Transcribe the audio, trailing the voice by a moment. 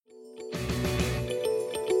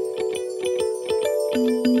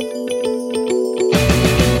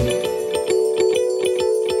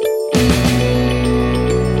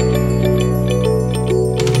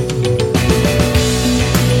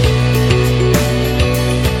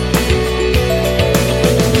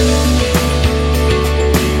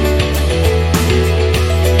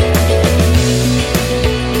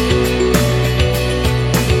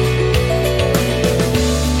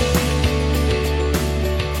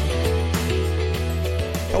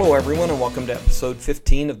Hello, everyone, and welcome to episode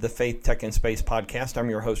 15 of the Faith, Tech, and Space podcast. I'm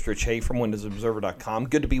your host, Rich Hay from WindowsObserver.com.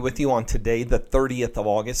 Good to be with you on today, the 30th of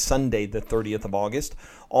August, Sunday, the 30th of August.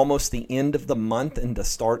 Almost the end of the month and the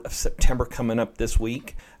start of September coming up this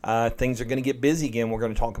week. Things are going to get busy again. We're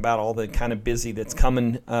going to talk about all the kind of busy that's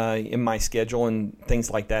coming in my schedule and things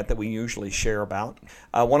like that we usually share about.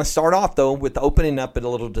 I want to start off, though, with opening up a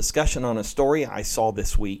little discussion on a story I saw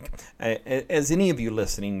this week. As any of you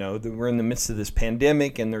listening know, that we're in the midst of this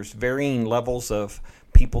pandemic, and there's varying levels of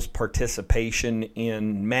people's participation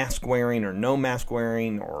in mask wearing or no mask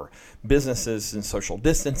wearing, or businesses and social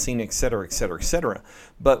distancing, et cetera, et cetera, et cetera.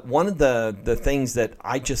 But one of the things that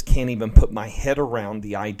I just can't even put my head around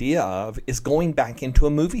the idea of is going back into a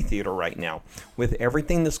movie theater right now. With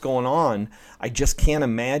everything that's going on, I just can't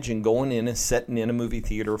imagine going in and sitting in a movie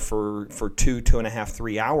theater for 2.5,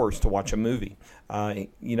 3 hours to watch a movie.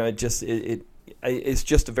 It's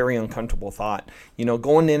just a very uncomfortable thought. You know,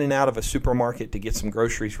 going in and out of a supermarket to get some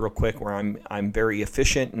groceries real quick, where I'm very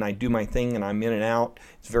efficient and I do my thing and I'm in and out,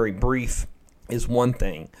 it's very brief, is one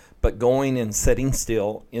thing. But going and sitting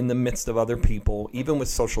still in the midst of other people, even with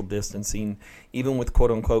social distancing, even with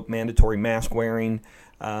quote-unquote mandatory mask wearing,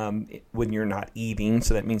 when you're not eating,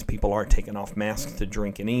 so that means people are taking off masks to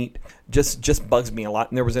drink and eat, just bugs me a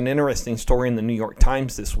lot. And there was an interesting story in the New York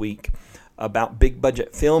Times this week about big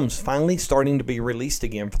budget films finally starting to be released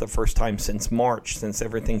again for the first time since March, since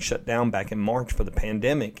everything shut down back in March for the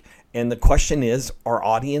pandemic. And the question is, are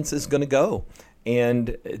audiences going to go?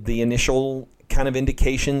 And the initial kind of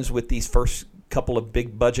indications with these first couple of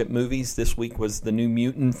big budget movies this week was the New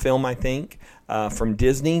Mutant film, I think, from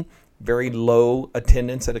Disney. Very low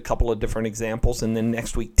attendance at a couple of different examples. And then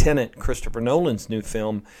next week, Tenet, Christopher Nolan's new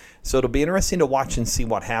film. So it'll be interesting to watch and see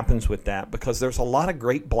what happens with that, because there's a lot of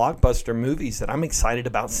great blockbuster movies that I'm excited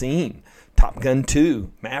about seeing. Top Gun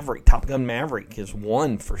 2, Maverick, Top Gun Maverick is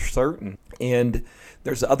one for certain. And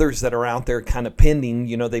there's others that are out there kind of pending.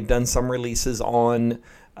 You know, they've done some releases on,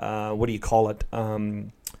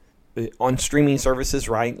 on streaming services,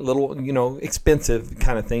 right? Little, expensive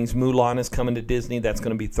kind of things. Mulan is coming to Disney. That's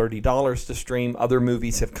going to be $30 to stream. Other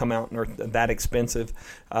movies have come out and are that expensive.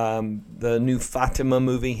 The new Fatima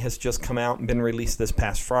movie has just come out and been released this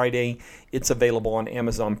past Friday. It's available on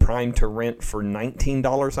Amazon Prime to rent for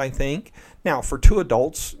 $19, I think. Now, for two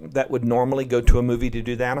adults that would normally go to a movie to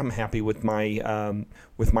do that, I'm happy with my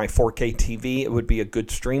 4K TV. It would be a good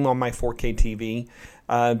stream on my 4K TV.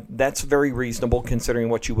 That's very reasonable considering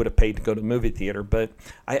what you would have paid to go to the movie theater. But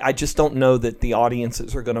I just don't know that the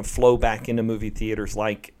audiences are going to flow back into movie theaters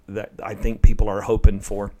like that I think people are hoping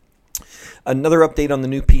for. Another update on the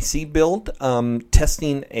new PC build,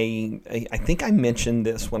 testing I think I mentioned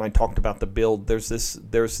this when I talked about the build. There's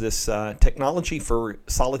this technology for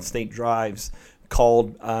solid state drives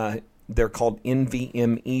called they're called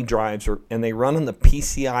NVMe drives, and they run on the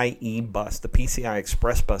PCIe bus, the PCI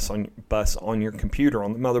Express bus on your computer,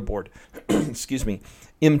 on the motherboard. Excuse me.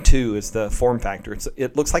 M2 is the form factor.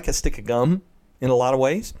 It looks like a stick of gum in a lot of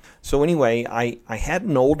ways. So anyway, I had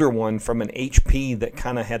an older one from an HP that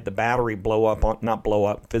kind of had the battery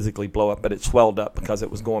physically blow up, but it swelled up because it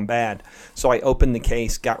was going bad. So I opened the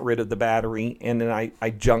case, got rid of the battery, and then I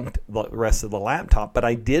junked the rest of the laptop. But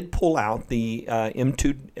I did pull out the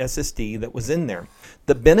M2 SSD that was in there.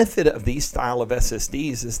 The benefit of these style of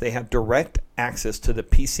SSDs is they have direct access to the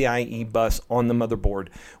PCIe bus on the motherboard,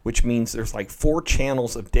 which means there's like 4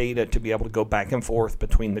 channels of data to be able to go back and forth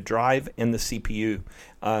between the drive and the CPU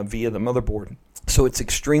via the motherboard. So it's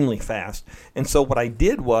extremely fast. And so what I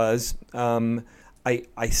did was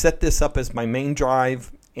I set this up as my main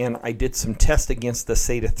drive, and I did some tests against the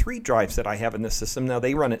SATA 3 drives that I have in the system. Now,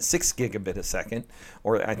 they run at 6 gigabit a second,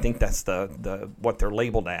 or I think that's the what they're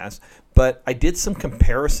labeled as. But I did some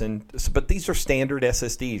comparison. But these are standard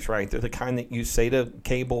SSDs, right? They're the kind that use SATA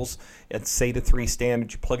cables. It's SATA 3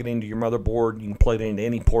 standard. You plug it into your motherboard. You can plug it into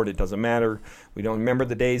any port. It doesn't matter. We don't remember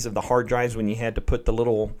the days of the hard drives when you had to put the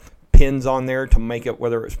little pins on there to make it,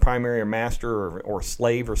 whether it was primary or master or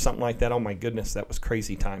slave or something like that. Oh my goodness, that was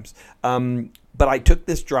crazy times. But I took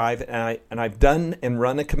this drive and I've done and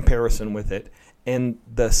run a comparison with it, and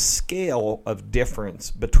the scale of difference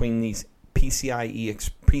between these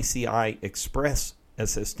PCI Express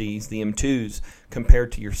SSDs, the M2s,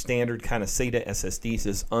 compared to your standard kind of SATA SSDs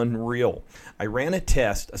is unreal. I ran a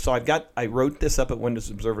test, so I wrote this up at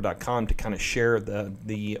WindowsObserver.com to kind of share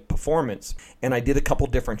the performance, and I did a couple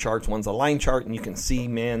different charts. One's a line chart, and you can see,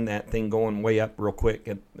 man, that thing going way up real quick,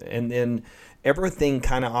 and then everything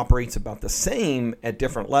kind of operates about the same at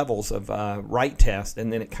different levels of write test,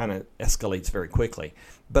 and then it kind of escalates very quickly.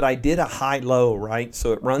 but I did a high-low, right?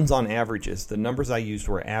 So it runs on averages. The numbers I used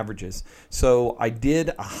were averages. So I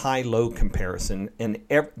did a high-low comparison, and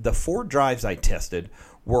the 4 drives I tested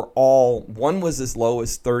were all, one was as low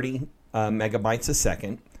as 30 megabytes a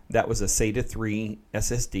second. That was a SATA 3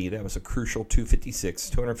 SSD. That was a Crucial 256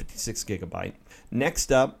 gigabyte.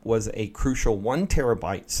 Next up was a Crucial 1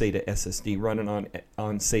 terabyte SATA SSD running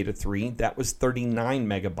on SATA 3. That was 39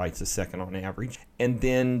 megabytes a second on average. And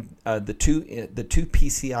then the two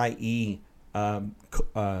PCIe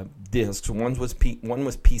disks. One was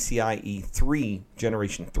PCIe 3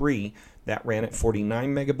 generation 3. That ran at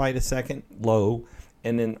 49 megabyte a second, low.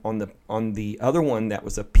 And then on the other one, that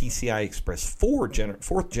was a PCI Express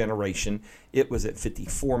 4th generation, it was at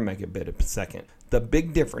 54 megabit a second. The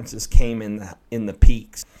big differences came in the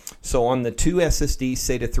peaks. So on the 2 SSDs,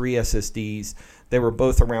 SATA 3 SSDs, they were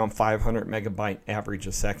both around 500 megabyte average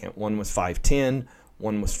a second. One was 510,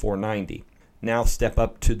 one was 490. Now step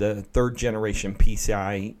up to the 3rd generation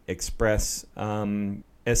PCI Express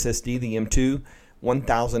SSD, the M2,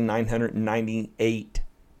 1,998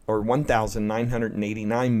 or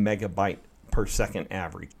 1,989 megabyte per second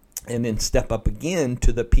average. And then step up again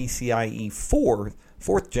to the PCIe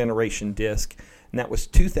 4th generation disk, and that was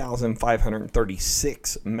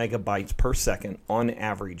 2,536 megabytes per second on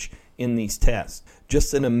average in these tests.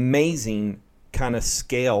 Just an amazing kind of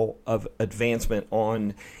scale of advancement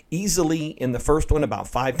on easily in the first one about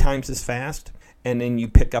 5 times as fast, and then you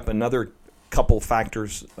pick up another couple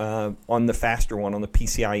factors on the faster one, on the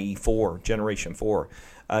PCIe 4, generation 4.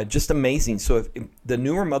 Just amazing. So if the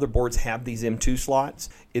newer motherboards have these M2 slots,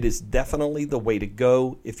 it is definitely the way to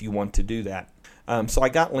go if you want to do that. So I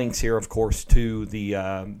got links here, of course, to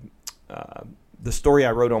the story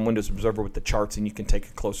I wrote on Windows Observer with the charts, and you can take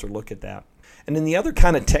a closer look at that. And then the other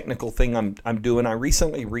kind of technical thing I'm doing, I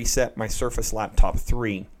recently reset my Surface Laptop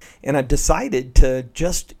 3, and I decided to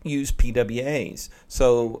just use PWAs.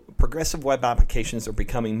 So progressive web applications are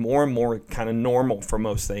becoming more and more kind of normal for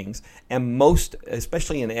most things, and most,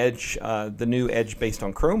 especially in Edge, the new Edge based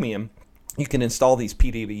on Chromium, you can install these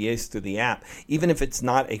PWAs through the app. Even if it's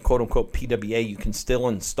not a quote-unquote PWA, you can still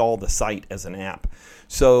install the site as an app.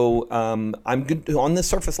 So I'm good on the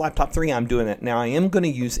Surface Laptop 3. I'm doing that now. I am going to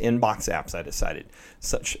use inbox apps. I decided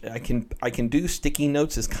I can do sticky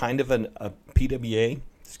notes as kind of a PWA.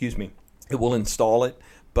 Excuse me. It will install it,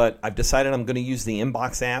 but I've decided I'm going to use the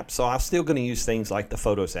inbox app. So I'm still going to use things like the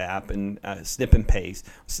Photos app and Snip and Paste,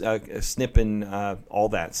 Snip and all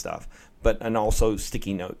that stuff. And also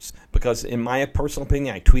sticky notes, because in my personal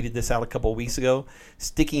opinion, I tweeted this out a couple of weeks ago,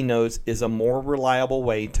 sticky notes is a more reliable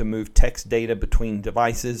way to move text data between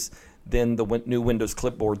devices than the new Windows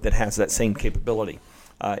Clipboard that has that same capability.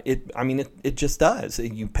 It just does.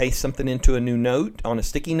 You paste something into a new note on a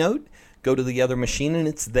sticky note, go to the other machine, and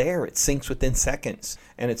it's there. It syncs within seconds,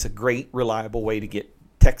 and it's a great, reliable way to get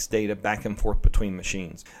text data back and forth between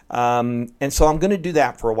machines. And so I'm going to do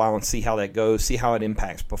that for a while and see how that goes, see how it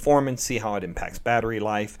impacts performance, see how it impacts battery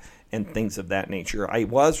life, and things of that nature. I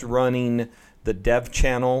was running the dev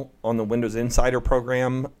channel on the Windows Insider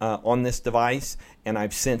program on this device, and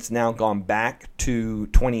I've since now gone back to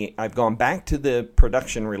the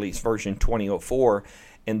production release version 2004,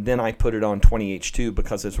 and then I put it on 20H2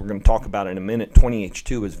 because, as we're going to talk about in a minute,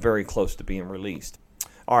 20H2 is very close to being released.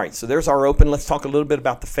 All right, so there's our open. Let's talk a little bit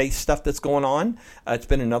about the face stuff that's going on. It's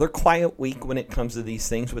been another quiet week when it comes to these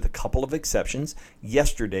things, with a couple of exceptions.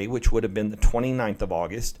 Yesterday, which would have been the 29th of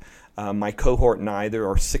August, my cohort and I, there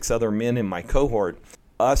are 6 other men in my cohort,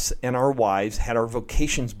 us and our wives had our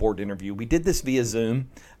vocations board interview. We did this via Zoom,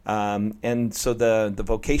 and so the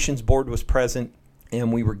vocations board was present,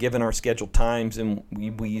 and we were given our scheduled times, and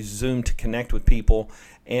we used Zoom to connect with people.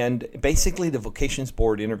 And basically, the vocations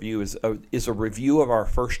board interview is a review of our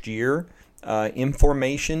first year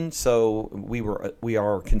information. So we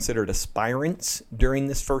are considered aspirants during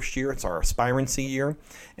this first year. It's our aspirancy year,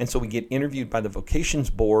 and so we get interviewed by the vocations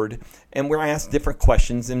board, and we're asked different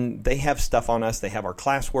questions. And they have stuff on us. They have our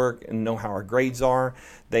classwork and know how our grades are.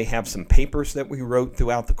 They have some papers that we wrote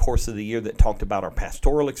throughout the course of the year that talked about our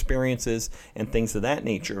pastoral experiences and things of that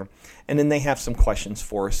nature. And then they have some questions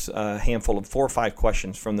for us, a handful of 4 or 5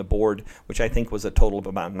 questions from the board, which I think was a total of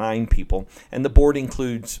about 9 people. And the board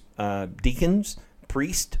includes deacons,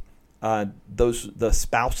 priests, the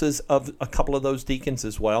spouses of a couple of those deacons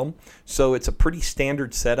as well. So it's a pretty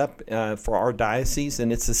standard setup for our diocese,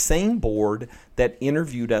 and it's the same board that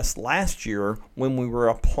interviewed us last year when we were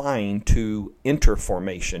applying to enter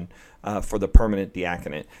formation for the permanent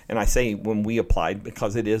diaconate. And I say when we applied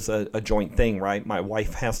because it is a joint thing, right? My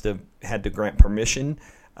wife had to grant permission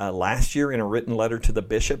last year in a written letter to the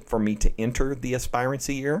bishop for me to enter the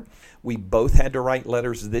aspirancy year. We both had to write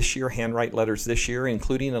letters this year, handwrite letters this year,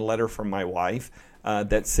 including a letter from my wife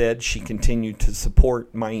that said she continued to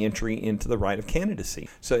support my entry into the rite of candidacy.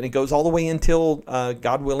 So it goes all the way until,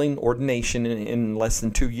 God willing, ordination in less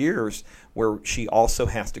than 2 years, where she also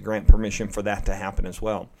has to grant permission for that to happen as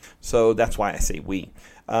well. So that's why I say we.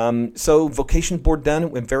 So Vocations Board done.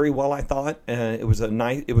 It went very well, I thought. It was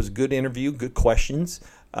a good interview, good questions.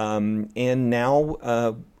 And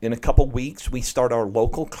now, in a couple weeks, we start our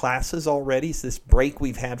local classes already. So this break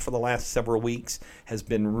we've had for the last several weeks has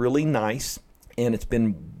been really nice. And it's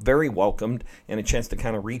been very welcomed and a chance to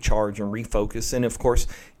kind of recharge and refocus. And of course,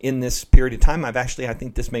 in this period of time, I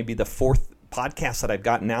think this may be the fourth podcast that I've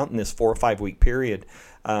gotten out in this 4 or 5 week period.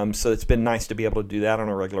 So it's been nice to be able to do that on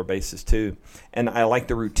a regular basis too. And I like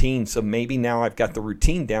the routine. So maybe now I've got the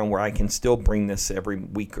routine down where I can still bring this every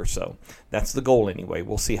week or so. That's the goal anyway.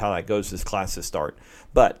 We'll see how that goes as classes start.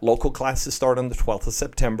 But local classes start on the 12th of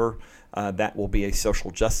September. That will be a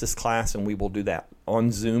social justice class, and we will do that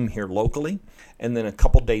on Zoom here locally. And then a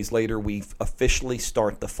couple days later, we officially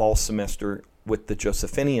start the fall semester with the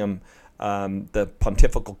Josephineum, the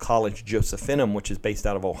Pontifical College Josephinum, which is based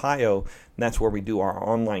out of Ohio. And that's where we do our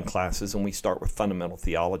online classes, and we start with fundamental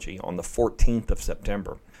theology on the 14th of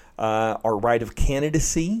September. Our rite of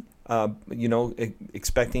candidacy,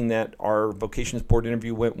 expecting that our Vocations Board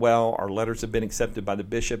interview went well. Our letters have been accepted by the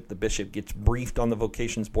bishop. The bishop gets briefed on the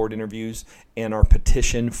Vocations Board interviews and our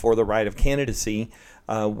petition for the rite of candidacy.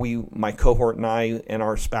 My cohort and I and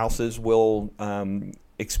our spouses will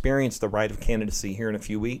experience the rite of candidacy here in a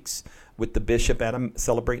few weeks with the bishop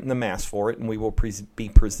celebrating the Mass for it, and we will be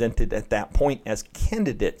presented at that point as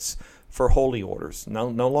candidates for holy orders. No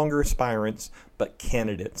longer aspirants, but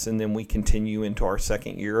candidates. And then we continue into our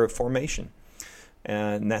second year of formation.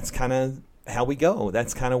 And that's kind of how we go.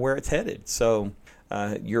 That's kind of where it's headed. So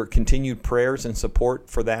your continued prayers and support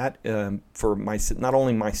for that, for not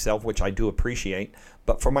only myself, which I do appreciate,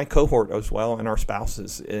 but for my cohort as well, and our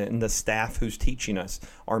spouses, and the staff who's teaching us,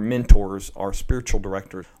 our mentors, our spiritual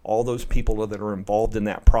directors, all those people that are involved in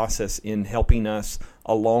that process in helping us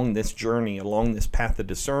along this journey, along this path of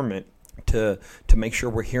discernment, to make sure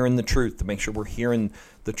we're hearing the truth, to make sure we're hearing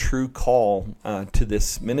the true call to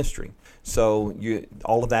this ministry. So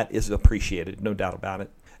all of that is appreciated, no doubt about it.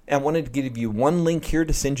 I wanted to give you one link here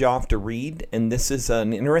to send you off to read, and this is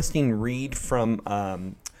an interesting read from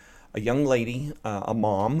a young lady, a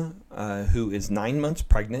mom, who is 9 months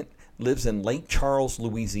pregnant, lives in Lake Charles,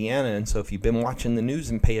 Louisiana. And so if you've been watching the news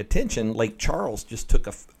and pay attention, Lake Charles just took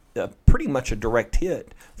a pretty much a direct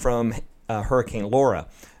hit from Hurricane Laura.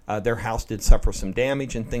 Their house did suffer some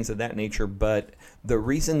damage and things of that nature, but the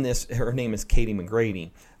reason her name is Katie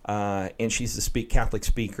McGrady, and she's a Catholic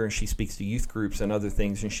speaker, and she speaks to youth groups and other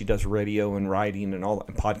things, and she does radio and writing and all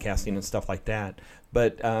and podcasting and stuff like that.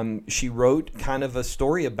 But she wrote kind of a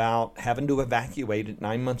story about having to evacuate at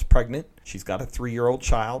 9 months pregnant. She's got a 3-year-old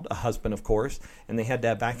child, a husband, of course, and they had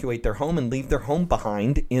to evacuate their home and leave their home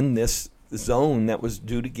behind in this zone that was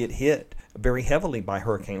due to get hit very heavily by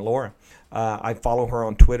Hurricane Laura. I follow her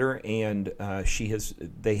on Twitter, and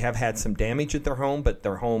they have had some damage at their home, but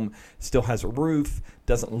their home still has a roof,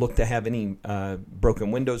 doesn't look to have any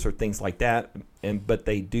broken windows or things like that, but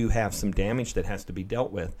they do have some damage that has to be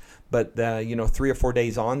dealt with. But 3 or 4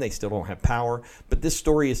 days on, they still don't have power. But this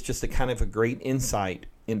story is just a kind of a great insight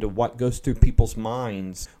into what goes through people's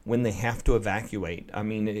minds when they have to evacuate. I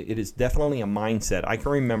mean, it is definitely a mindset. I can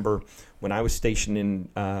remember when I was stationed in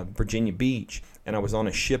Virginia Beach, and I was on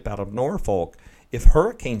a ship out of Norfolk. If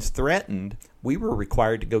hurricanes threatened, we were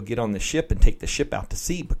required to go get on the ship and take the ship out to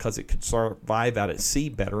sea because it could survive out at sea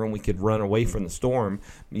better, and we could run away from the storm,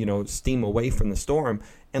 steam away from the storm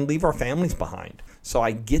and leave our families behind. So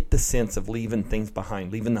I get the sense of leaving things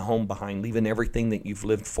behind, leaving the home behind, leaving everything that you've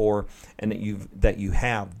lived for and that you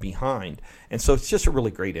have behind. And so it's just a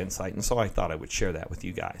really great insight, and so I thought I would share that with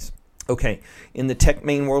you guys. Okay, in the tech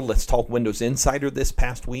main world, let's talk Windows Insider this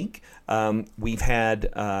past week. We've had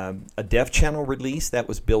a dev channel release that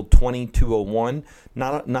was build 2201.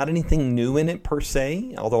 Not anything new in it per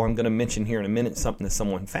se, although I'm going to mention here in a minute something that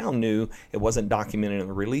someone found new. It wasn't documented in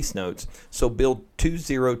the release notes. So build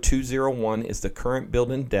 20201 is the current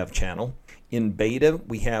build in dev channel. In beta,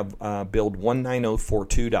 we have build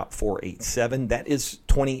 19042.487. That is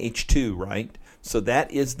 20H2, right? So that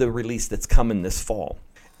is the release that's coming this fall.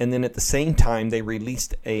 And then at the same time, they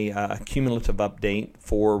released a cumulative update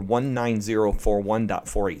for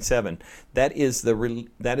 19041.487. That is the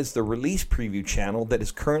release preview channel that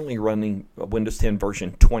is currently running Windows 10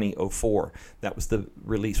 version 2004. That was the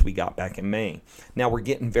release we got back in May. Now we're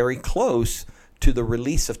getting very close to the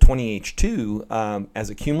release of 20H2 as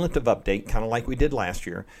a cumulative update, kind of like we did last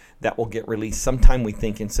year. That will get released sometime, we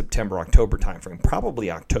think, in September, October timeframe,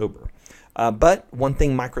 probably October. But one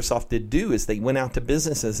thing Microsoft did do is they went out to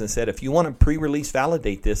businesses and said, if you want to pre-release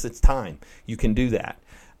validate this, it's time. You can do that.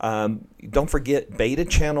 Don't forget, beta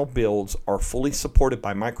channel builds are fully supported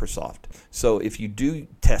by Microsoft. So if you do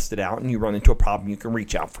test it out and you run into a problem, you can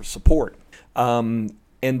reach out for support.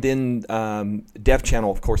 And then Dev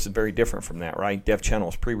Channel, of course, is very different from that, right? Dev Channel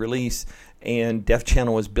is pre-release, and Dev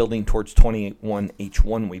Channel is building towards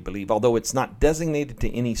 21H1, we believe. Although it's not designated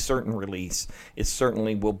to any certain release, it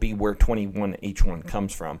certainly will be where 21H1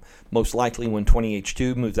 comes from. Most likely when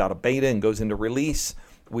 20H2 moves out of beta and goes into release,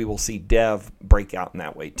 we will see Dev break out in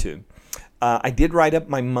that way too. I did write up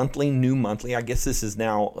my new monthly. I guess this is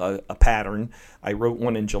now a pattern. I wrote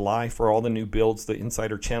one in July for all the new builds, the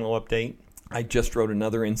Insider Channel update. I just wrote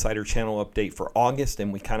another Insider Channel update for August,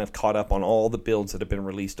 and we kind of caught up on all the builds that have been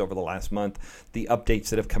released over the last month, the updates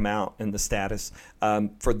that have come out, and the status.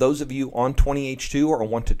 For those of you on 20H2 or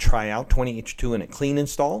want to try out 20H2 in a clean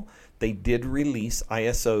install, they did release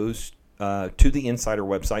ISOs to the Insider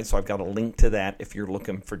website, so I've got a link to that if you're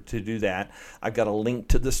looking to do that. I've got a link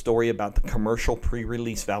to the story about the commercial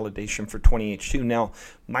pre-release validation for 20H2. Now,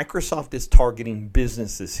 Microsoft is targeting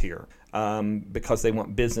businesses here because they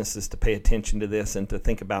want businesses to pay attention to this and to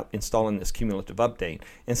think about installing this cumulative update.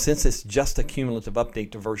 And since it's just a cumulative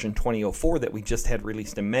update to version 2004 that we just had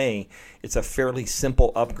released in May, it's a fairly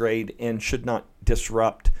simple upgrade and should not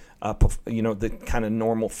disrupt the kind of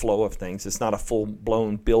normal flow of things. It's not a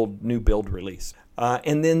full-blown new build release.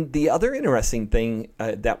 And then the other interesting thing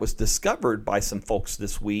that was discovered by some folks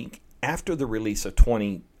this week after the release of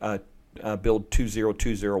build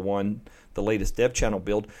 20201, the latest Dev Channel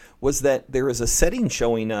build, was that there is a setting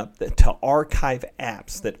showing up to archive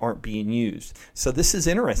apps that aren't being used. So this is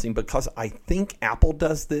interesting because I think Apple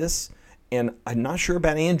does this, and I'm not sure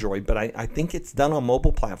about Android, but I think it's done on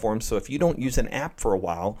mobile platforms. So if you don't use an app for a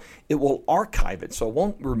while, it will archive it. So it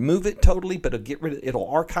won't remove it totally, but it'll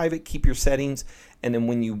archive it, keep your settings, and then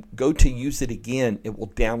when you go to use it again, it will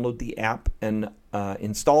download the app and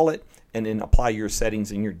install it, and then apply your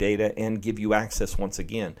settings and your data and give you access once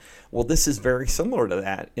again. Well, this is very similar to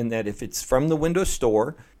that in that if it's from the Windows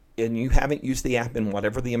Store and you haven't used the app in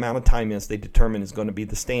whatever the amount of time is they determine is going to be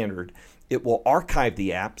the standard, it will archive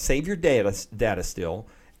the app, save your data still,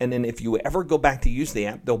 and then if you ever go back to use the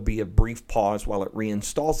app, there'll be a brief pause while it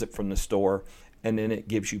reinstalls it from the store, and then it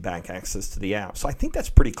gives you back access to the app. So I think that's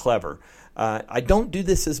pretty clever. I don't do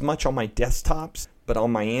this as much on my desktops, but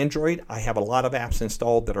on my Android, I have a lot of apps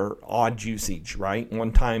installed that are odd usage, right?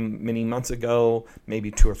 One time many months ago,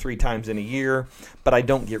 maybe 2 or 3 times in a year, but I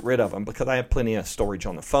don't get rid of them because I have plenty of storage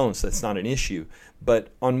on the phone, so that's not an issue.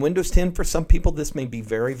 But on Windows 10, for some people, this may be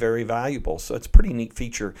very, very valuable. So it's a pretty neat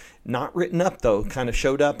feature. Not written up, though. Kind of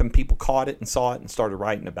showed up and people caught it and saw it and started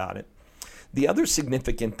writing about it. The other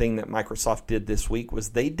significant thing that Microsoft did this week was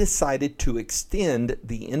they decided to extend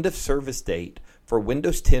the end of service date for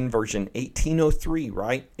Windows 10 version 1803,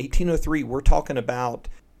 right? 1803, we're talking about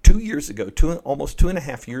 2 years ago, almost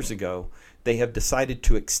 2.5 years ago, they have decided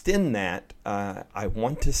to extend that. I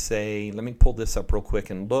want to say, let me pull this up real quick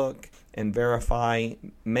and look and verify,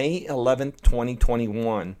 May 11th,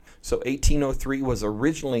 2021. So 1803 was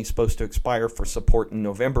originally supposed to expire for support in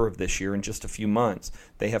November of this year in just a few months.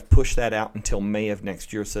 They have pushed that out until May of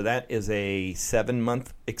next year. So that is a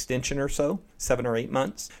 7-month extension or so, 7 or 8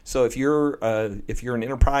 months. So if you're an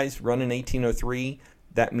enterprise running 1803,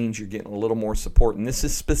 that means you're getting a little more support. And this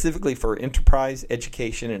is specifically for enterprise,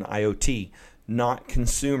 education, and IoT, not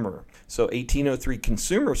consumer. So 1803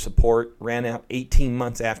 consumer support ran out 18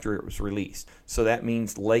 months after it was released. So that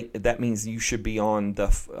means you should be on the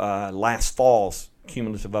last fall's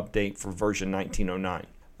cumulative update for version 1909.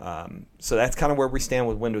 So that's kind of where we stand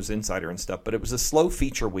with Windows Insider and stuff. But it was a slow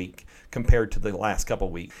feature week compared to the last couple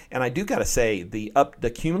of weeks. And I do got to say, the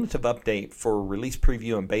cumulative update for release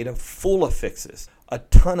preview and beta, full of fixes. A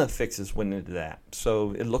ton of fixes went into that.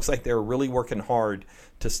 So it looks like they're really working hard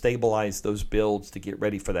to stabilize those builds to get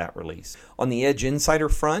ready for that release. On the Edge Insider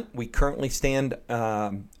front, we currently stand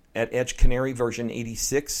at Edge Canary version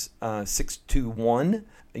 86.621.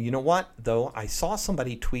 You know what, though? I saw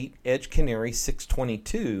somebody tweet Edge Canary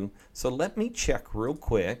 622. So let me check real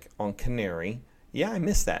quick on Canary. Yeah, I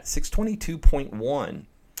missed that. 622.1.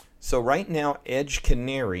 So right now, Edge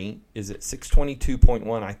Canary is at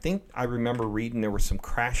 622.1. I think I remember reading there were some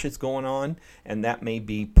crashes going on, and that may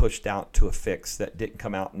be pushed out to a fix that didn't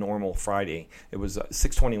come out normal Friday. It was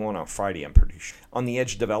 621 on Friday, I'm pretty sure. On the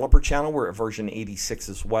Edge Developer channel, we're at version 86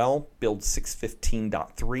 as well, build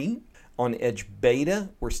 615.3. On Edge Beta,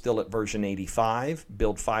 we're still at version 85,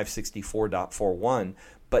 build 564.41.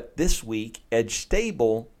 But this week, Edge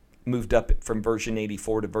Stable moved up from version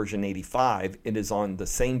 84 to version 85. It is on the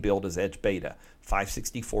same build as Edge Beta,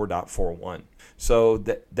 564.41. So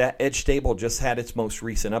that Edge Stable just had its most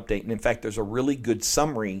recent update. And in fact, there's a really good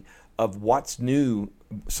summary of what's new.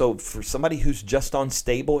 So for somebody who's just on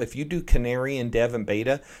Stable, if you do Canary and Dev and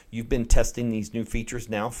Beta, you've been testing these new features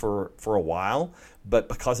now for a while. But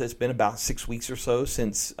because it's been about 6 weeks or so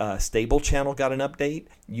since Stable Channel got an update,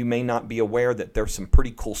 you may not be aware that there's some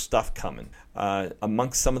pretty cool stuff coming.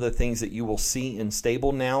 Amongst some of the things that you will see in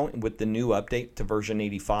Stable now with the new update to version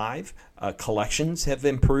 85, collections have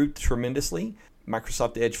improved tremendously.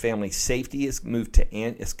 Microsoft Edge Family Safety has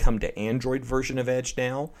come to Android version of Edge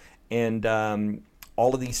now, and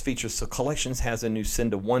all of these features. So Collections has a new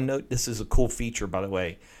Send to OneNote. This is a cool feature, by the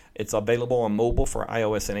way. It's available on mobile for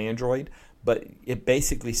iOS and Android, but it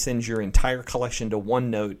basically sends your entire collection to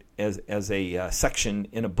OneNote as a section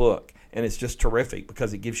in a book, and it's just terrific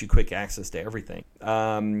because it gives you quick access to everything.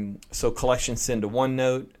 So Collections Send to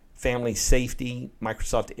OneNote, Family Safety,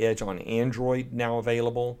 Microsoft Edge on Android now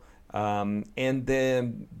available. And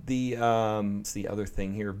then the other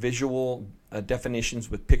thing here, visual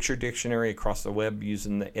definitions with picture dictionary across the web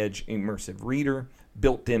using the Edge Immersive Reader,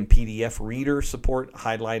 built-in PDF reader support,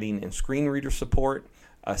 highlighting and screen reader support.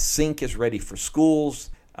 Sync is ready for schools.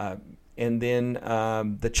 And then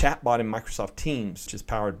the chatbot in Microsoft Teams, which is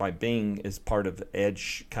powered by Bing, is part of the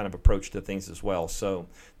Edge kind of approach to things as well. So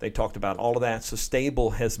they talked about all of that. So Stable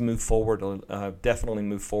has moved forward, definitely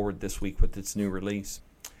moved forward this week with its new release.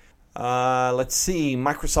 Let's see,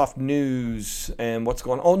 Microsoft News and what's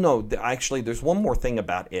going on. Oh, no, actually, there's one more thing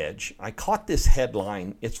about Edge. I caught this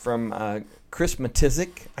headline. It's from Chris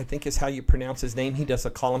Matizik, I think is how you pronounce his name. He does a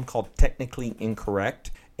column called Technically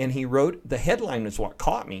Incorrect. And he wrote, the headline is what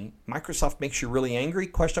caught me. Microsoft makes you really angry, ?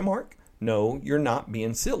 No, you're not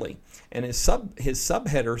being silly. And his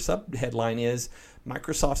subheadline is,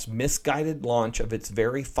 Microsoft's misguided launch of its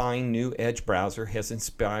very fine new Edge browser has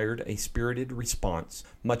inspired a spirited response,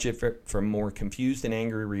 much of it from more confused and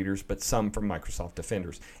angry readers, but some from Microsoft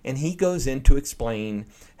defenders. And he goes in to explain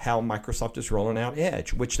how Microsoft is rolling out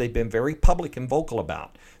Edge, which they've been very public and vocal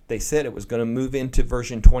about. They said it was going to move into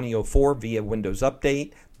version 2004 via Windows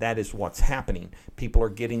Update. That is what's happening. People are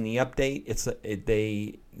getting the update.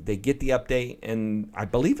 They get the update, and I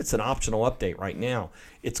believe it's an optional update right now.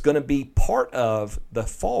 It's going to be part of the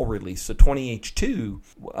fall release. So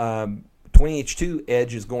 20H2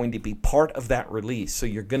 Edge is going to be part of that release. So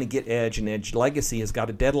you're going to get Edge, and Edge Legacy has got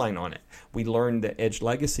a deadline on it. We learned that Edge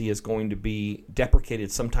Legacy is going to be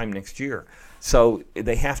deprecated sometime next year. So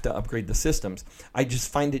they have to upgrade the systems. I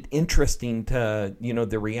just find it interesting to,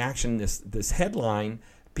 the reaction, this headline,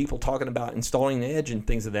 people talking about installing the Edge and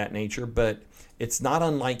things of that nature, but it's not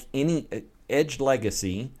unlike any Edge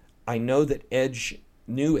Legacy. I know that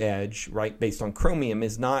New Edge, right, based on Chromium,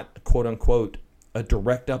 is not, quote unquote, a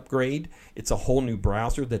direct upgrade. It's a whole new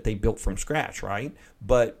browser that they built from scratch, right?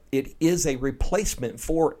 But it is a replacement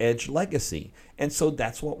for Edge Legacy. And so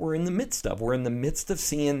that's what we're in the midst of. We're in the midst of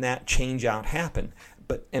seeing that change out happen.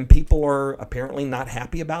 And people are apparently not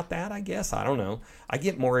happy about that, I guess. I don't know. I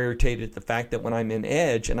get more irritated at the fact that when I'm in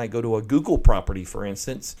Edge and I go to a Google property, for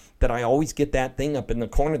instance, that I always get that thing up in the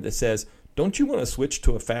corner that says, don't you want to switch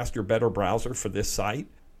to a faster, better browser for this site?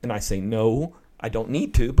 And I say, no, I don't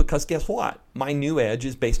need to, because guess what? My new Edge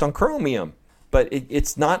is based on Chromium. But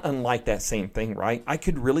it's not unlike that same thing, right? I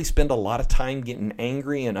could really spend a lot of time getting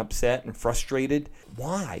angry and upset and frustrated.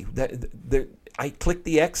 Why? I click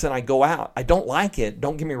the X and I go out. I don't like it.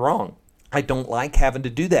 Don't get me wrong. I don't like having to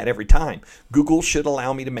do that every time. Google should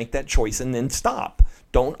allow me to make that choice and then stop.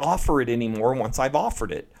 Don't offer it anymore once I've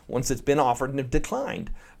offered it. Once it's been offered and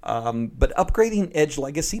declined. But upgrading Edge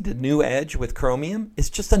Legacy to New Edge with Chromium is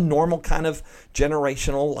just a normal kind of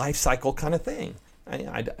generational life cycle kind of thing.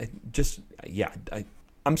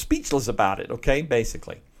 I'm speechless about it, okay,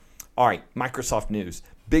 basically. All right, Microsoft news.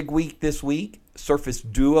 Big week this week. Surface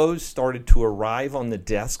Duos started to arrive on the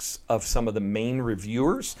desks of some of the main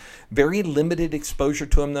reviewers. Very limited exposure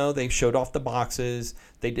to them, though. They showed off the boxes.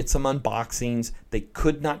 They did some unboxings. They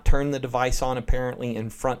could not turn the device on, apparently, in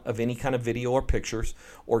front of any kind of video or pictures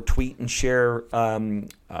or tweet and share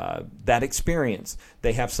that experience.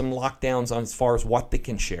 They have some lockdowns on as far as what they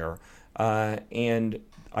can share. And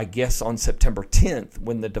I guess on September 10th,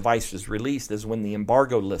 when the device is released, is when the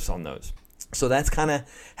embargo lifts on those. So that's kind of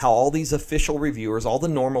how all these official reviewers, all the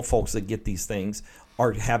normal folks that get these things,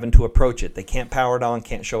 are having to approach it. They can't power it on,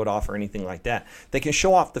 can't show it off or anything like that. They can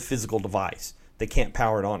show off the physical device. They can't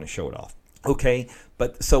power it on and show it off. Okay,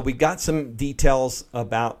 but so we got some details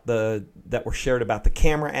about that were shared about the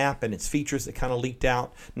camera app and its features that kind of leaked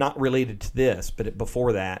out, not related to this, but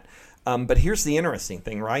before that. But here's the interesting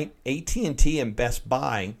thing, right? AT&T and Best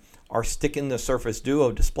Buy are sticking the Surface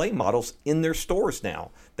Duo display models in their stores now.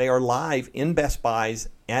 They are live in Best Buys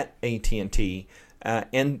at AT&T,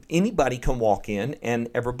 and anybody can walk in, and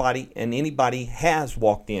anybody has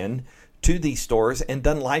walked in to these stores and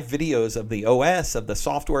done live videos of the OS, of the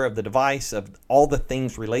software, of the device, of all the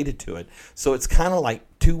things related to it. So it's kind of like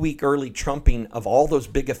 2-week early trumping of all those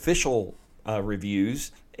big official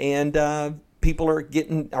reviews, and people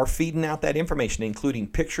are feeding out that information, including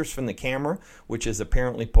pictures from the camera, which is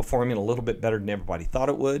apparently performing a little bit better than everybody thought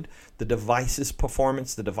it would. The device's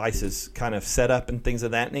performance, the device's kind of setup and things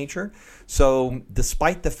of that nature. So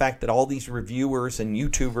despite the fact that all these reviewers and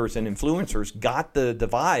YouTubers and influencers got the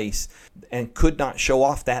device and could not show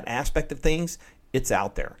off that aspect of things, it's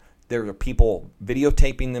out there. There are people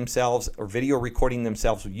videotaping themselves or video recording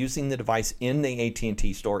themselves using the device in the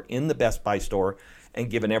AT&T store, in the Best Buy store, and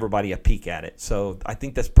giving everybody a peek at it. So I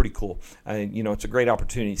think that's pretty cool. It's a great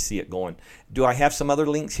opportunity to see it going. Do I have some other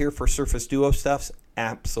links here for Surface Duo stuffs?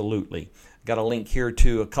 Absolutely. Got a link here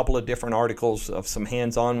to a couple of different articles of some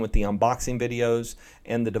hands-on with the unboxing videos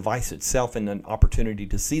and the device itself, and an opportunity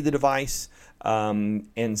to see the device.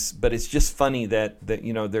 But it's just funny that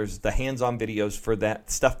there's the hands-on videos for that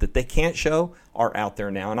stuff that they can't show are out there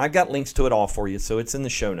now, and I've got links to it all for you, so it's in the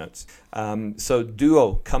show notes. So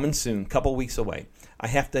Duo coming soon, couple weeks away. I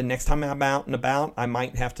have to, next time I'm out and about, I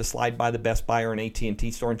might have to slide by the Best Buy or an AT&T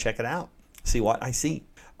store and check it out, see what I see.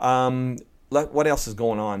 What else is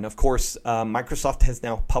going on? Of course, Microsoft has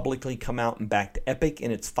now publicly come out and backed Epic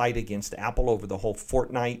in its fight against Apple over the whole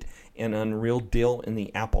Fortnite and Unreal deal in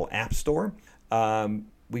the Apple App Store.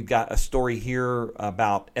 We've got a story here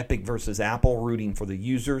about Epic versus Apple rooting for the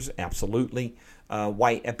users. Absolutely.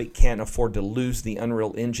 Why Epic can't afford to lose the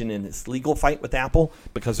Unreal Engine in its legal fight with Apple,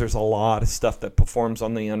 because there's a lot of stuff that performs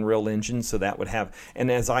on the Unreal Engine, so that would have,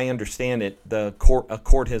 and as I understand it, a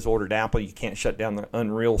court has ordered Apple, you can't shut down the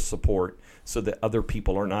Unreal support so that other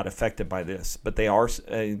people are not affected by this. But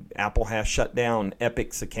Apple has shut down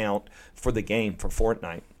Epic's account for the game, for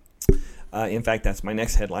Fortnite. In fact, that's my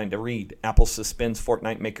next headline to read. Apple suspends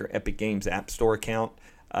Fortnite maker Epic Games App Store account.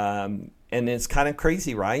 And it's kind of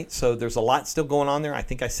crazy, right? So there's a lot still going on there. I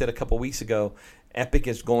think I said a couple weeks ago, Epic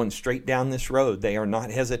is going straight down this road. They are not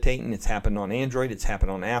hesitating. It's happened on Android. It's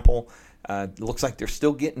happened on Apple. It looks like they're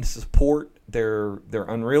still getting to support their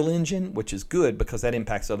Unreal Engine, which is good because that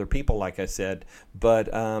impacts other people, like I said. But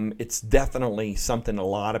it's definitely something a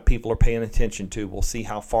lot of people are paying attention to. We'll see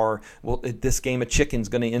how far this game of chicken's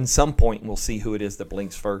going to end some point, and we'll see who it is that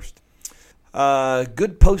blinks first.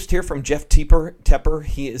 Good post here from Jeff Tepper.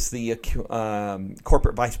 He is the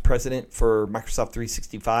corporate vice president for Microsoft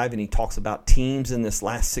 365, and he talks about Teams in this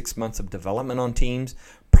last 6 months of development on Teams.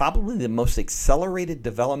 Probably the most accelerated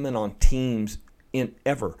development on Teams in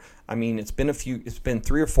ever. I mean, it's been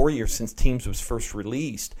 3 or 4 years since Teams was first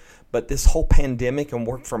released, but this whole pandemic and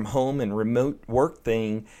work from home and remote work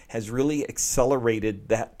thing has really accelerated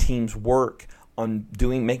that Teams work on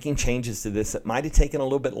making changes to this that might have taken a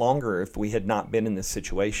little bit longer if we had not been in this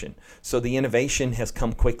situation. So the innovation has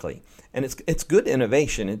come quickly, and it's good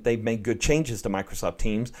innovation. They've made good changes to Microsoft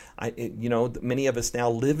Teams. Many of us now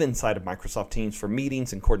live inside of Microsoft Teams for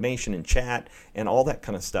meetings and coordination and chat and all that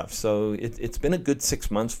kind of stuff. So it's been a good 6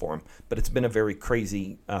 months for them, but it's been a very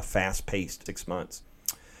crazy, fast-paced 6 months.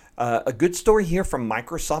 A good story here from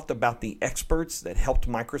Microsoft about the experts that helped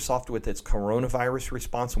Microsoft with its coronavirus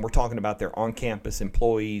response. And we're talking about their on-campus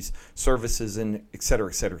employees, services, and et cetera,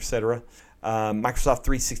 et cetera, et cetera. Microsoft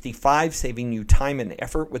 365 saving you time and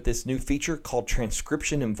effort with this new feature called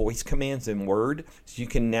transcription and voice commands in Word. So you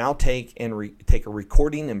can now take a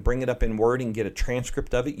recording and bring it up in Word and get a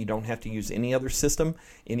transcript of it. You don't have to use any other system,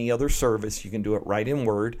 any other service. You can do it right in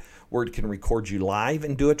Word. Word can record you live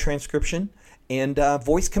and do a transcription, and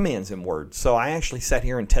voice commands in Word. So I actually sat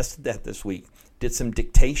here and tested that this week. Did some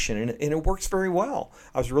dictation, and it works very well.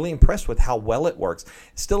 I was really impressed with how well it works.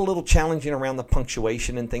 It's still a little challenging around the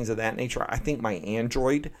punctuation and things of that nature. I think my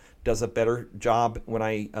Android does a better job when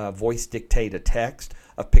I voice dictate a text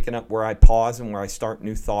of picking up where I pause and where I start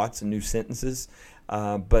new thoughts and new sentences.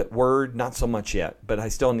 But Word, not so much yet. But I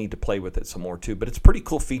still need to play with it some more too. But it's a pretty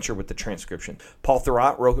cool feature with the transcription. Paul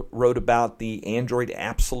Thurrott wrote about the Android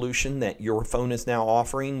app solution that your phone is now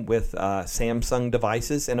offering with Samsung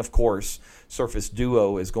devices. And of course, Surface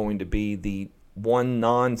Duo is going to be the one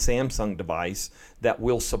non-Samsung device that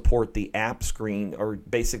will support the app screen, or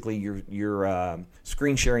basically your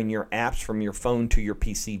screen sharing your apps from your phone to your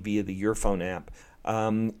PC via the Your Phone app.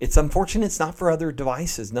 It's unfortunate it's not for other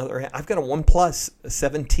devices. I've got a OnePlus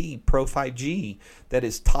 7T Pro 5G that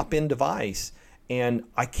is top-end device, and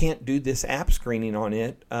I can't do this app screening on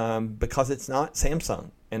it because it's not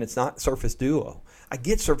Samsung and it's not Surface Duo. I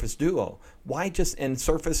get Surface Duo. And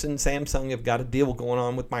Surface and Samsung have got a deal going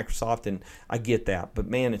on with Microsoft, and I get that. But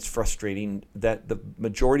man, it's frustrating that the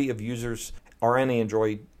majority of users are on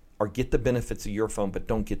Android or get the benefits of your phone but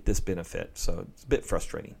don't get this benefit. So it's a bit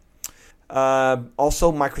frustrating.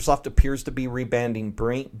 Also, Microsoft appears to be rebranding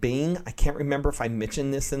Bing. I can't remember if I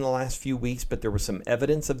mentioned this in the last few weeks, but there was some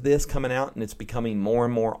evidence of this coming out, and it's becoming more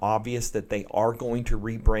and more obvious that they are going to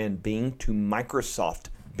rebrand Bing to Microsoft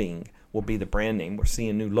Bing will be the brand name. We're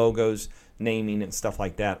seeing new logos, naming, and stuff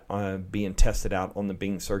like that being tested out on the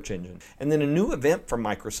Bing search engine. And then a new event from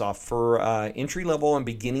Microsoft for entry-level and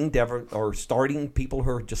beginning dev or starting people who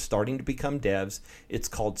are just starting to become devs. It's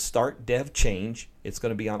called Start Dev Change. It's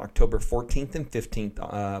going to be on October 14th and 15th,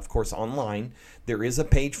 of course, online. There is a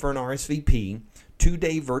page for an RSVP.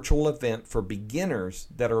 2-day virtual event for beginners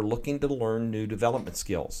that are looking to learn new development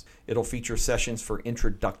skills. It'll feature sessions for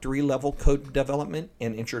introductory level code development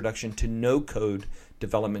and introduction to no-code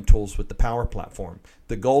development tools with the Power Platform.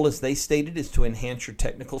 The goal, as they stated, is to enhance your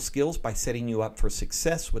technical skills by setting you up for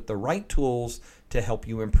success with the right tools to help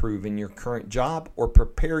you improve in your current job or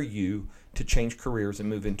prepare you to change careers and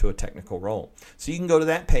move into a technical role. So you can go to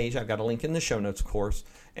that page. I've got a link in the show notes, of course,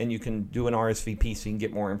 and you can do an RSVP so you can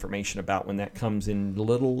get more information about when that comes in a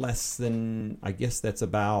little less than, I guess that's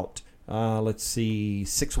about,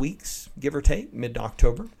 6 weeks, give or take,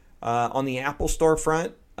 mid-October. On the Apple Store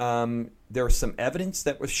front, there's some evidence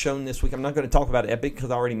that was shown this week. I'm not going to talk about Epic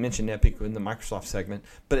because I already mentioned Epic in the Microsoft segment,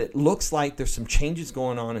 but it looks like there's some changes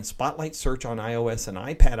going on in Spotlight Search on iOS and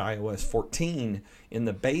iPad iOS 14 in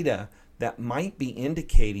the beta that might be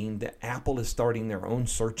indicating that Apple is starting their own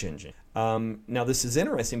search engine. Now, this is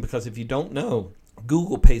interesting because if you don't know,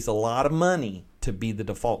 Google pays a lot of money to be the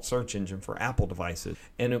default search engine for Apple devices.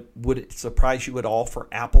 And would it surprise you at all for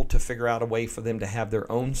Apple to figure out a way for them to have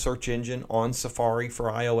their own search engine on Safari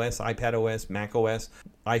for iOS, iPadOS, macOS,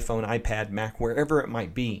 iPhone, iPad, Mac, wherever it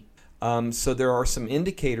might be? So there are some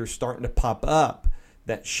indicators starting to pop up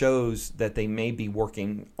that shows that they may be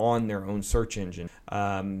working on their own search engine.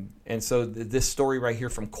 And so this story right here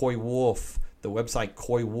from Coy Wolf, the website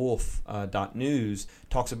coywolf.news,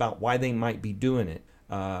 talks about why they might be doing it.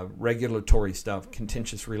 Regulatory stuff,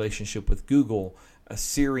 contentious relationship with Google,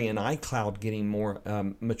 Siri and iCloud getting more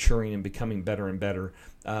maturing and becoming better and better.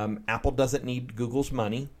 Apple doesn't need Google's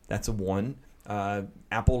money. That's a one.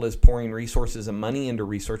 Apple is pouring resources and money into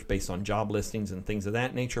research based on job listings and things of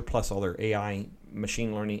that nature, plus all their AI,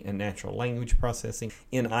 machine learning, and natural language processing.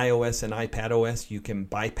 In iOS and iPadOS, you can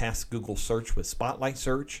bypass Google search with Spotlight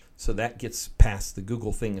Search, so that gets past the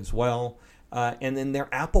Google thing as well. And then their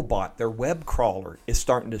Applebot, their web crawler, is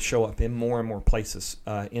starting to show up in more and more places,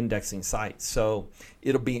 indexing sites. So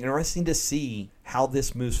it'll be interesting to see how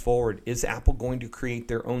this moves forward. Is Apple going to create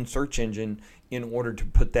their own search engine in order to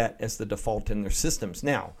put that as the default in their systems?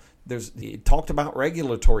 Now, it talked about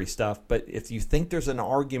regulatory stuff, but if you think there's an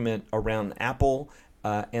argument around Apple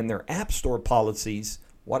and their App Store policies,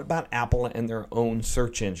 what about Apple and their own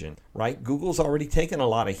search engine, right? Google's already taken a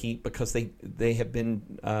lot of heat because they have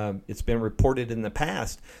been, it's been reported in the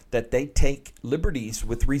past that they take liberties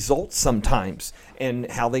with results sometimes and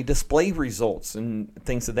how they display results and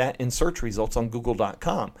things of that in search results on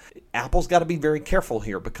Google.com. Apple's got to be very careful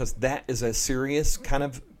here because that is a serious kind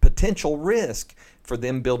of potential risk for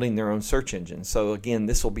them building their own search engine. So again,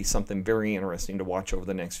 this will be something very interesting to watch over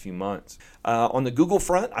the next few months. On the Google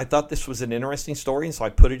front, I thought this was an interesting story, and so I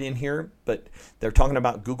put it in here. But they're talking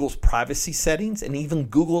about Google's privacy settings, and even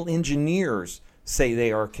Google engineers say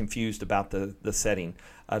they are confused about the setting.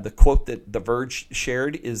 The quote that The Verge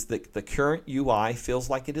shared is that the current UI feels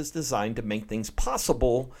like it is designed to make things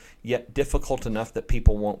possible, yet difficult enough that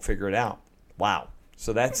people won't figure it out. Wow.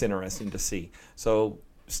 So that's interesting to see. So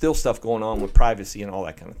still stuff going on with privacy and all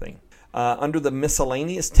that kind of thing. Under the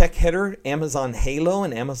miscellaneous tech header, Amazon Halo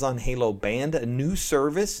and Amazon Halo Band, a new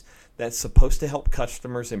service that's supposed to help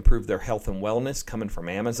customers improve their health and wellness coming from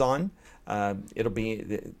Amazon. It'll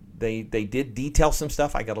be they did detail some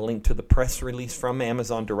stuff. I got a link to the press release from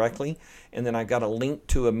Amazon directly, and then I got a link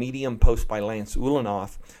to a Medium post by Lance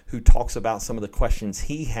Ulanoff who talks about some of the questions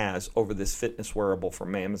he has over this fitness wearable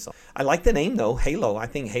from Amazon. I like the name though, Halo. I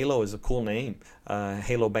think Halo is a cool name.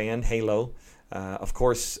 Halo Band, Halo. Of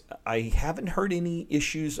course, I haven't heard any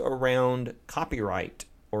issues around copyright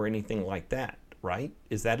or anything like that, right?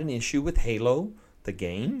 Is that an issue with Halo, the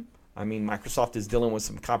game? I mean, Microsoft is dealing with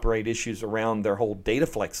some copyright issues around their whole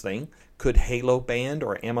DataFlex thing. Could Halo Band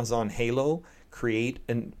or Amazon Halo create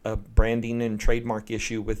a branding and trademark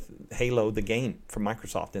issue with Halo, the game from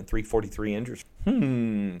Microsoft in 343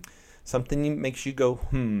 Industries. Something makes you go,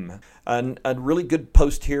 A really good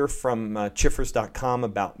post here from Chiffers.com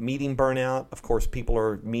about meeting burnout. Of course, people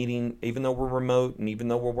are meeting, even though we're remote and even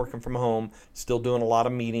though we're working from home, still doing a lot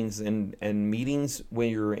of meetings. And meetings, when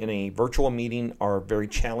you're in a virtual meeting, are very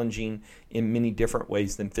challenging in many different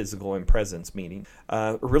ways than physical in-presence meeting.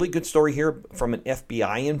 A really good story here from an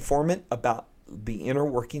FBI informant about the inner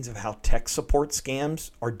workings of how tech support scams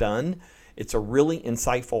are done. It's a really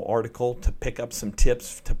insightful article to pick up some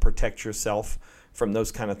tips to protect yourself from those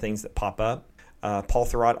kind of things that pop up. Paul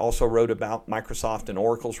Thurrott also wrote about Microsoft and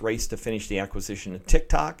Oracle's race to finish the acquisition of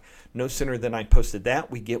TikTok. No sooner than I posted that,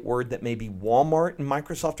 we get word that maybe Walmart and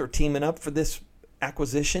Microsoft are teaming up for this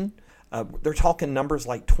acquisition. They're talking numbers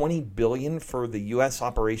like $20 billion for the U.S.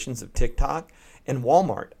 operations of TikTok and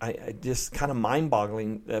Walmart. I just kind of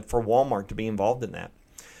mind-boggling for Walmart to be involved in that.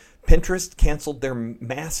 Pinterest canceled their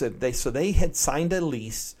massive, they had signed a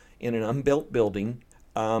lease in an unbuilt building,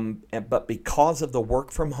 but because of the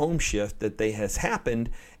work from home shift that has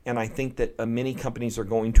happened, and I think that many companies are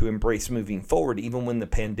going to embrace moving forward, even when the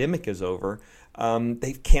pandemic is over,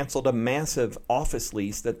 they've canceled a massive office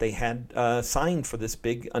lease that they had signed for this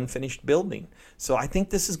big unfinished building. So I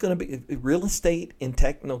think this is going to be, real estate in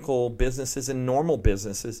technical businesses and normal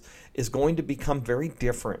businesses is going to become very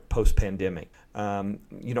different post-pandemic.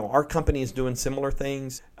 Our company is doing similar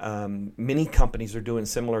things. Many companies are doing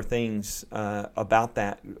similar things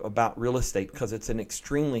about real estate, because it's an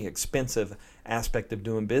extremely expensive aspect of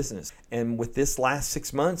doing business. And with this last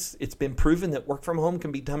 6 months, it's been proven that work from home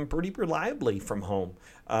can be done pretty reliably from home.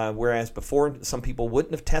 Whereas before, some people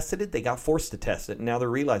wouldn't have tested it. They got forced to test it. And now they're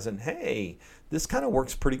realizing, hey, this kind of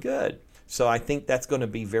works pretty good. So I think that's going to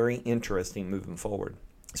be very interesting moving forward.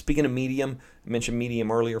 Speaking of Medium, I mentioned Medium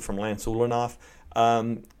earlier from Lance Ulanoff.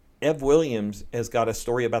 Ev Williams has got a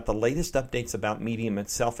story about the latest updates about Medium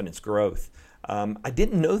itself and its growth. I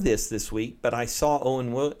didn't know this week, but I saw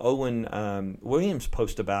Owen Williams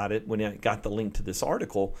post about it when I got the link to this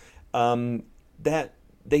article, that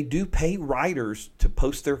they do pay writers to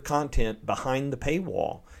post their content behind the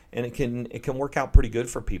paywall. And it can work out pretty good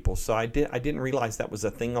for people. So I didn't realize that was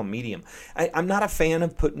a thing on Medium. I'm not a fan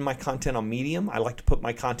of putting my content on Medium. I like to put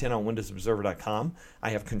my content on WindowsObserver.com. I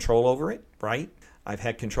have control over it, right? I've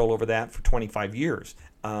had control over that for 25 years.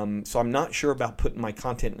 So I'm not sure about putting my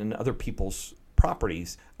content in other people's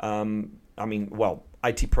properties.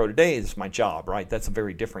 IT Pro Today is my job, right? That's a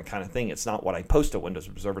very different kind of thing. It's not what I post at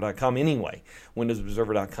WindowsObserver.com anyway.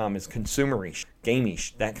 WindowsObserver.com is consumerish,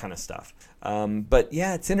 gameish, that kind of stuff. But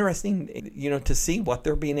yeah, it's interesting, to see what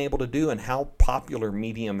they're being able to do and how popular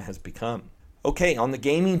Medium has become. Okay, on the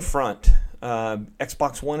gaming front,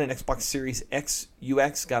 Xbox One and Xbox Series X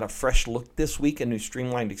UX got a fresh look this week, a new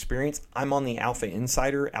streamlined experience. I'm on the Alpha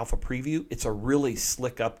Insider Alpha Preview. It's a really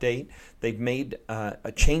slick update. They've made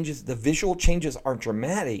changes. The visual changes are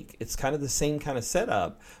dramatic. It's kind of the same kind of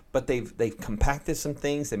setup, but they've compacted some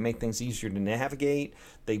things. They make things easier to navigate.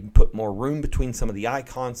 They put more room between some of the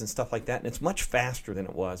icons and stuff like that, and it's much faster than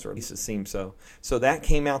it was, or at least it seems so. So that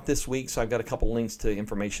came out this week, so I've got a couple links to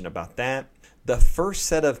information about that. The first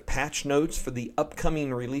set of patch notes for the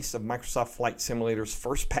upcoming release of Microsoft Flight Simulator's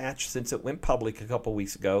first patch since it went public a couple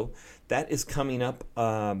weeks ago, that is coming up.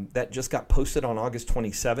 That just got posted on August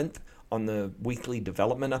 27th on the weekly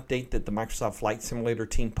development update that the Microsoft Flight Simulator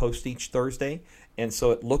team posts each Thursday. And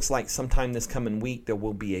so it looks like sometime this coming week there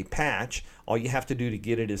will be a patch. All you have to do to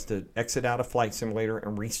get it is to exit out of Flight Simulator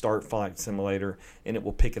and restart Flight Simulator, and it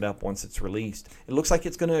will pick it up once it's released. It looks like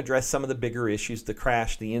it's going to address some of the bigger issues, the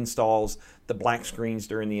crash, the installs, the black screens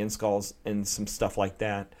during the installs, and some stuff like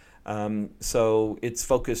that. So it's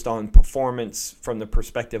focused on performance from the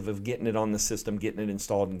perspective of getting it on the system, getting it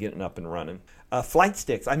installed, and getting it up and running. Flight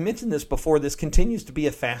sticks. I mentioned this before. This continues to be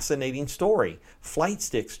a fascinating story. Flight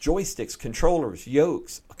sticks, joysticks, controllers,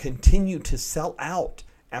 yokes continue to sell out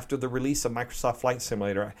after the release of Microsoft Flight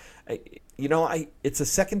Simulator. It's a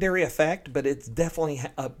secondary effect, but it's definitely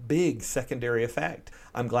a big secondary effect.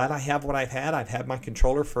 I'm glad I have what I've had. I've had my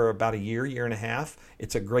controller for about a year and a half.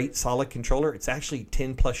 It's a great solid controller. It's actually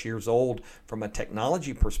 10 plus years old from a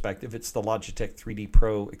technology perspective. It's the Logitech 3D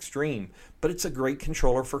Pro Extreme, but it's a great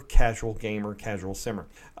controller for casual gamer, casual simmer.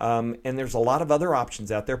 And there's a lot of other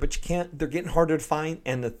options out there, but they're getting harder to find,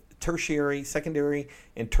 and the secondary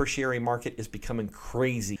and tertiary market is becoming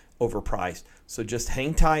crazy overpriced. So just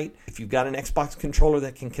hang tight. If you've got an Xbox controller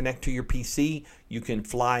that can connect to your PC, you can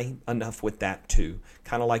fly enough with that too.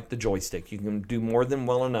 Kind of like the joystick. You can do more than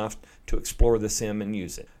well enough to explore the sim and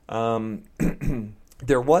use it.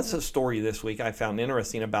 There was a story this week I found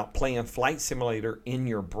interesting about playing Flight Simulator in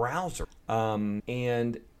your browser.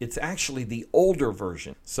 And it's actually the older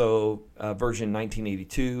version. So version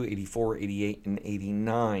 1982, 84, 88, and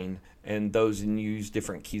 89. And those use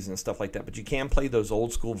different keys and stuff like that. But you can play those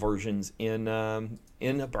old school versions in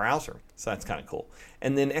a browser. So that's kind of cool.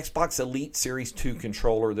 And then Xbox Elite Series 2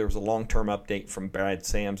 controller. There was a long-term update from Brad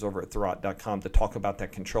Sams over at Thurrott.com to talk about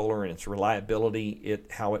that controller and its reliability,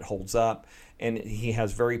 how it holds up. And he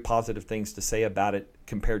has very positive things to say about it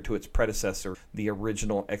compared to its predecessor, the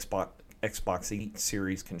original Xbox Elite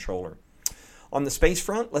Series controller. On the space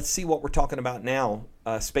front, let's see what we're talking about now.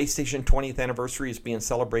 Space Station 20th anniversary is being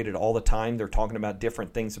celebrated all the time. They're talking about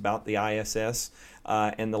different things about the ISS.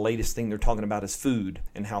 And the latest thing they're talking about is food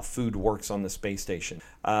and how food works on the space station.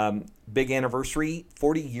 Big anniversary.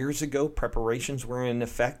 40 years ago, preparations were in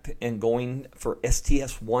effect and going for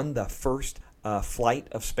STS-1, the first flight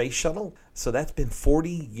of Space Shuttle. So that's been 40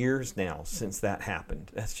 years now since that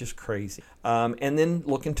happened. That's just crazy. And then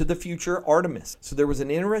looking to the future, Artemis. So there was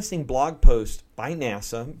an interesting blog post by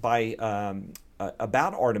NASA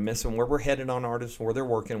about Artemis and where we're headed on Artemis, where they're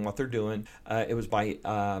working, what they're doing. It was by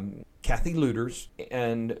Kathy Luters,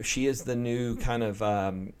 and she is the new kind of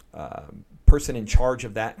person in charge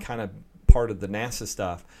of that kind of part of the NASA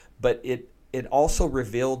stuff. But it also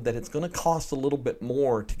revealed that it's going to cost a little bit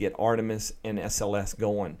more to get Artemis and SLS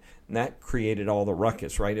going. And that created all the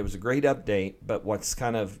ruckus, right? It was a great update, but what's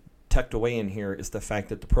kind of tucked away in here is the fact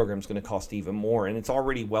that the program is going to cost even more. And it's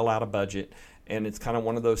already well out of budget. And it's kind of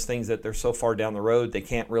one of those things that they're so far down the road, they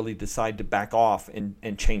can't really decide to back off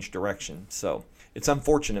and change direction. So it's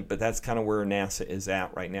unfortunate, but that's kind of where NASA is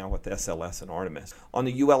at right now with SLS and Artemis. On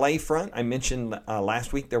the ULA front, I mentioned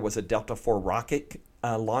last week there was a Delta IV rocket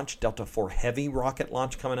launch, Delta IV Heavy rocket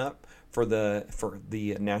launch coming up for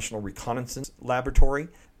the National Reconnaissance Laboratory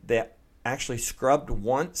that actually scrubbed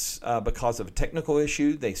once because of a technical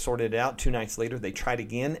issue. They sorted it out. 2 nights later, they tried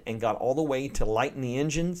again and got all the way to lighten the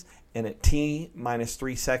engines. And at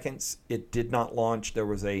T-3 seconds, it did not launch. There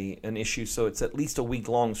was an issue, so it's at least a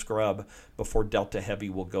week-long scrub before Delta Heavy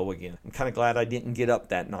will go again. I'm kind of glad I didn't get up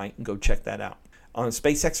that night and go check that out. On the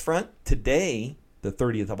SpaceX front, today, the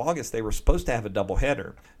 30th of August, they were supposed to have a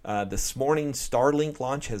doubleheader. This morning's Starlink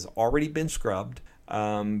launch has already been scrubbed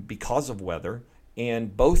because of weather.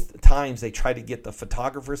 And both times they tried to get the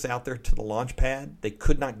photographers out there to the launch pad. They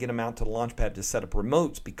could not get them out to the launch pad to set up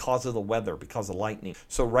remotes because of the weather, because of lightning.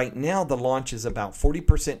 So right now the launch is about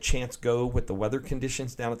 40% chance go with the weather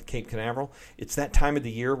conditions down at the Cape Canaveral. It's that time of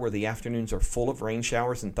the year where the afternoons are full of rain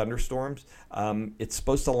showers and thunderstorms. It's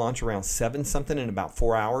supposed to launch around 7-something in about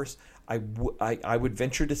 4 hours. I would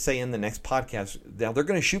venture to say in the next podcast, now they're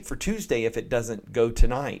going to shoot for Tuesday if it doesn't go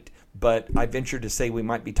tonight. But I venture to say we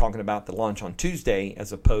might be talking about the launch on Tuesday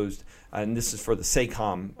as opposed, and this is for the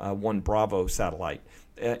SACOM 1 Bravo satellite.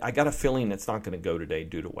 I got a feeling it's not going to go today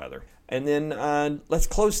due to weather. And then let's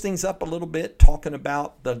close things up a little bit talking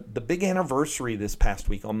about the big anniversary this past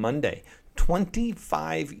week on Monday.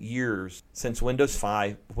 25 years since Windows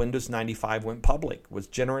 5, Windows 95 went public, was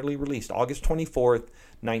generally released August 24th,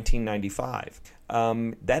 1995.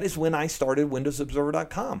 That is when I started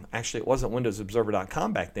WindowsObserver.com. Actually, it wasn't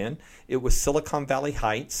WindowsObserver.com back then. It was Silicon Valley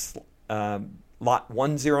Heights, Lot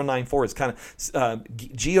 1094. It's kind of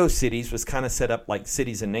GeoCities was kind of set up like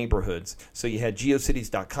cities and neighborhoods. So you had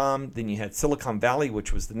GeoCities.com, then you had Silicon Valley,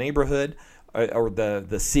 which was the neighborhood or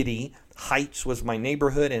the city. Heights was my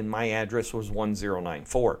neighborhood, and my address was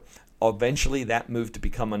 1094. Eventually, that moved to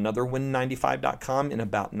become another Win95.com in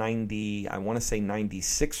about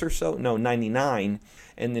 96 or so. No, 99.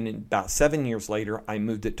 And then about 7 years later, I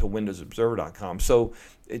moved it to WindowsObserver.com. So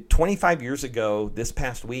 25 years ago, this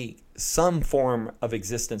past week, some form of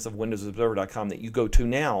existence of WindowsObserver.com that you go to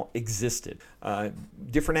now existed.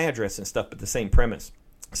 Different address and stuff, but the same premise.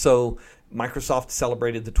 So Microsoft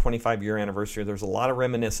celebrated the 25-year anniversary. There's a lot of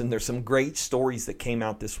reminiscing. There's some great stories that came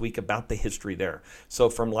out this week about the history there. So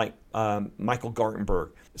from like Michael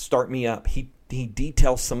Gartenberg, Start Me Up, he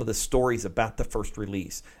details some of the stories about the first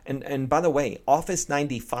release. And by the way, Office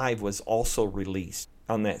 95 was also released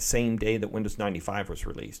on that same day that Windows 95 was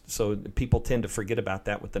released. So people tend to forget about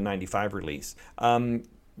that with the 95 release.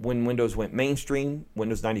 When Windows went mainstream,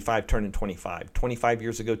 Windows 95 turned in 25. 25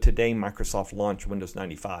 years ago today, Microsoft launched Windows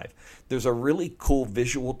 95. There's a really cool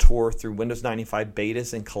visual tour through Windows 95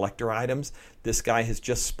 betas and collector items. This guy has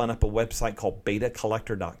just spun up a website called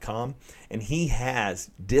betacollector.com, and he has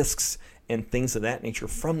discs and things of that nature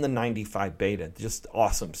from the 95 beta. Just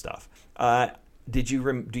awesome stuff. Do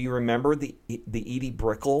you remember the Edie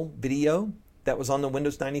Brickell video that was on the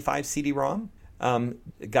Windows 95 CD-ROM?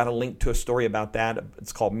 Got a link to a story about that.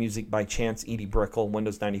 It's called Music by Chance, Edie Brickell,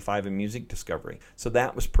 Windows 95 and Music Discovery. So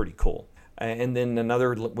that was pretty cool. And then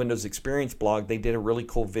another Windows Experience blog, they did a really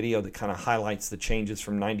cool video that kind of highlights the changes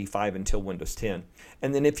from 95 until Windows 10.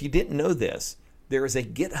 And then if you didn't know this, there is a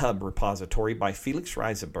GitHub repository by Felix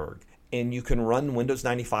Reisenberg, and you can run Windows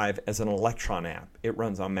 95 as an Electron app. It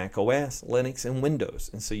runs on Mac OS, Linux, and Windows.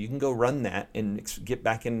 And so you can go run that and get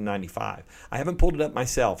back into 95. I haven't pulled it up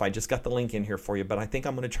myself. I just got the link in here for you, but I think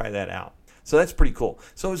I'm going to try that out. So that's pretty cool.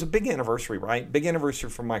 So it was a big anniversary, right? Big anniversary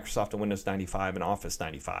for Microsoft and Windows 95 and Office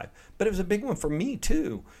 95. But it was a big one for me,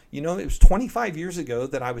 too. You know, it was 25 years ago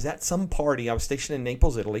that I was at some party. I was stationed in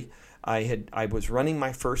Naples, Italy. I was running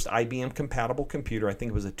my first IBM compatible computer. I think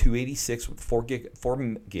it was a 286 with 4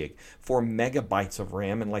 megabytes of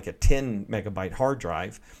RAM and like a 10 megabyte hard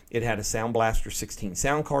drive. It had a Sound Blaster 16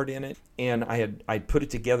 sound card in it, and I put it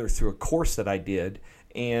together through a course that I did.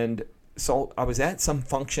 And so I was at some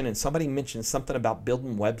function, and somebody mentioned something about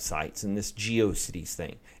building websites and this GeoCities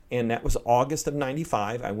thing. And that was August of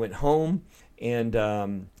 95. I went home, and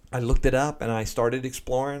I looked it up, and I started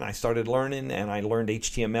exploring. I started learning, and I learned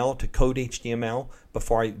HTML to code HTML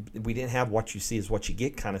before we didn't have what you see is what you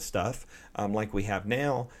get kind of stuff like we have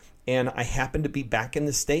now. And I happened to be back in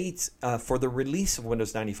the States for the release of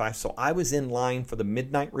Windows 95. So I was in line for the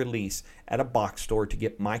midnight release at a box store to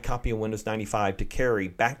get my copy of Windows 95 to carry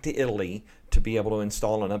back to Italy to be able to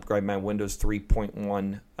install and upgrade my Windows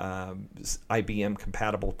 3.1 IBM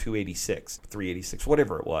compatible 286, 386,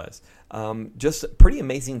 whatever it was. Just pretty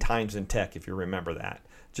amazing times in tech, if you remember that.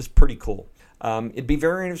 Just pretty cool. It'd be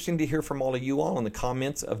very interesting to hear from all of you all in the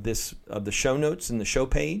comments of the show notes and the show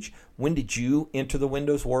page. When did you enter the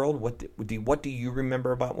Windows world? What do you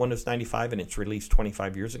remember about Windows 95 and its release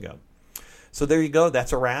 25 years ago? So there you go.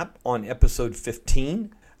 That's a wrap on episode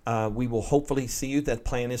 15. We will hopefully see you. The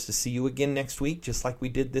plan is to see you again next week, just like we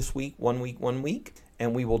did this week, 1 week.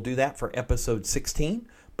 And we will do that for episode 16.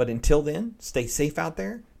 But until then, stay safe out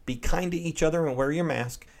there. Be kind to each other and wear your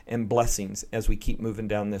mask. And blessings as we keep moving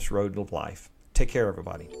down this road of life. Take care,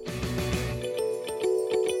 everybody.